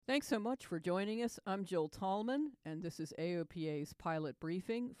Thanks so much for joining us. I'm Jill Tallman, and this is AOPA's pilot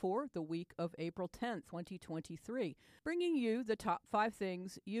briefing for the week of April 10th, 2023, bringing you the top 5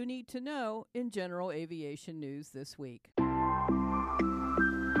 things you need to know in general aviation news this week.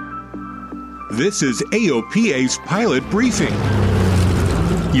 This is AOPA's pilot briefing.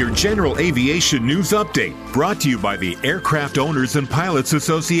 Your general aviation news update, brought to you by the Aircraft Owners and Pilots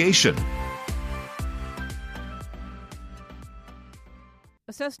Association.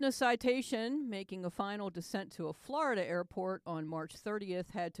 A Cessna Citation making a final descent to a Florida airport on March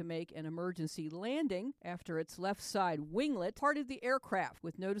 30th had to make an emergency landing after its left side winglet parted the aircraft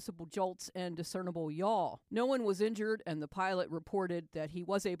with noticeable jolts and discernible yaw. No one was injured, and the pilot reported that he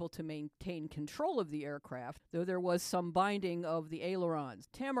was able to maintain control of the aircraft, though there was some binding of the ailerons.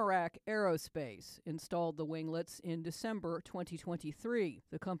 Tamarack Aerospace installed the winglets in December 2023.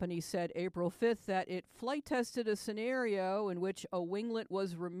 The company said April 5th that it flight tested a scenario in which a winglet was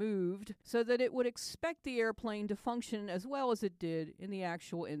removed so that it would expect the airplane to function as well as it did in the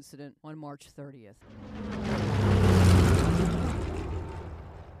actual incident on March 30th.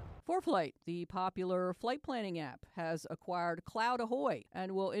 ForeFlight, the popular flight planning app, has acquired Cloud Ahoy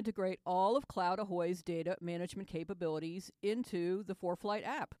and will integrate all of Cloud Ahoy's data management capabilities into the ForeFlight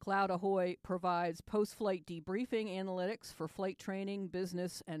app. Cloud Ahoy provides post-flight debriefing analytics for flight training,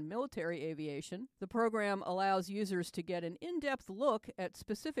 business, and military aviation. The program allows users to get an in-depth look at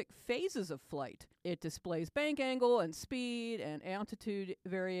specific phases of flight. It displays bank angle and speed and altitude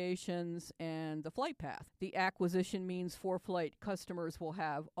variations and the flight path. The acquisition means ForeFlight customers will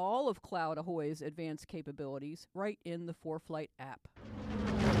have all of Cloud Ahoy's advanced capabilities right in the ForeFlight app.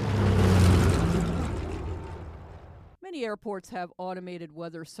 Many airports have automated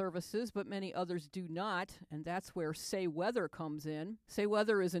weather services, but many others do not, and that's where Say Weather comes in. Say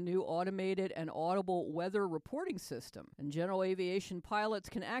Weather is a new automated and audible weather reporting system, and general aviation pilots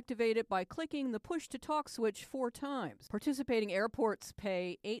can activate it by clicking the push-to-talk switch 4 times. Participating airports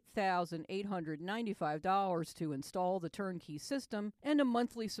pay $8,895 to install the turnkey system and a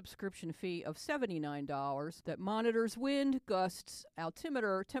monthly subscription fee of $79 that monitors wind, gusts,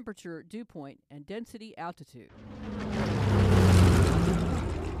 altimeter, temperature, dew point, and density altitude.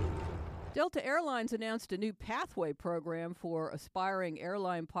 Delta Airlines announced a new pathway program for aspiring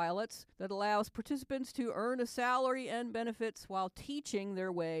airline pilots that allows participants to earn a salary and benefits while teaching their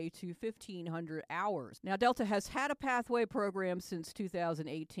way to 1,500 hours. Now, Delta has had a pathway program since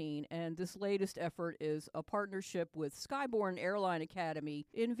 2018, and this latest effort is a partnership with Skyborne Airline Academy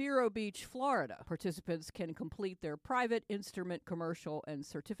in Vero Beach, Florida. Participants can complete their private, instrument, commercial, and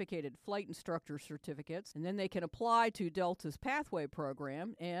certificated flight instructor certificates, and then they can apply to Delta's pathway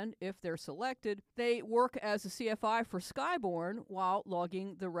program, and if they're selected, they work as a CFI for Skyborne while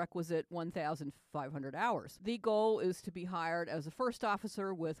logging the requisite 1,500 hours. The goal is to be hired as a first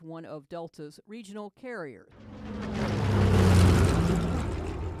officer with one of Delta's regional carriers.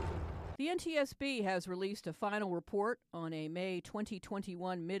 The NTSB has released a final report on a May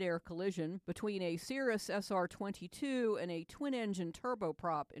 2021 mid-air collision between a Cirrus SR-22 and a twin-engine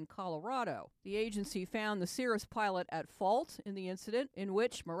turboprop in Colorado. The agency found the Cirrus pilot at fault in the incident, in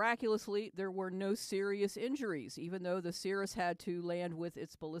which, miraculously, there were no serious injuries, even though the Cirrus had to land with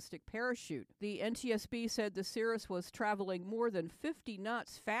its ballistic parachute. The NTSB said the Cirrus was traveling more than 50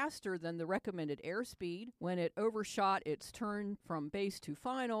 knots faster than the recommended airspeed when it overshot its turn from base to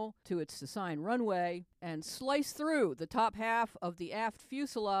final to its assigned runway and sliced through the top half of the aft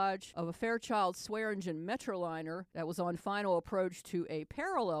fuselage of a Fairchild Swearingen Metroliner that was on final approach to a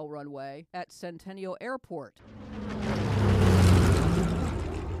parallel runway at Centennial Airport.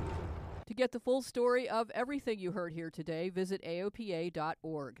 To get the full story of everything you heard here today, visit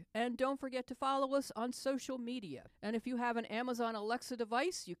AOPA.org. And don't forget to follow us on social media. And if you have an Amazon Alexa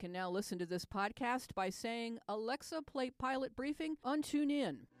device, you can now listen to this podcast by saying, "Alexa, play Pilot Briefing" on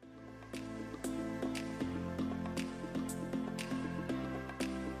TuneIn.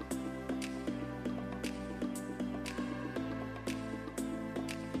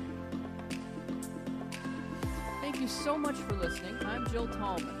 Thank you so much for listening. I'm Jill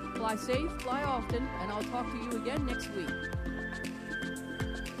Tallman. Fly safe, fly often, and I'll talk to you again next week.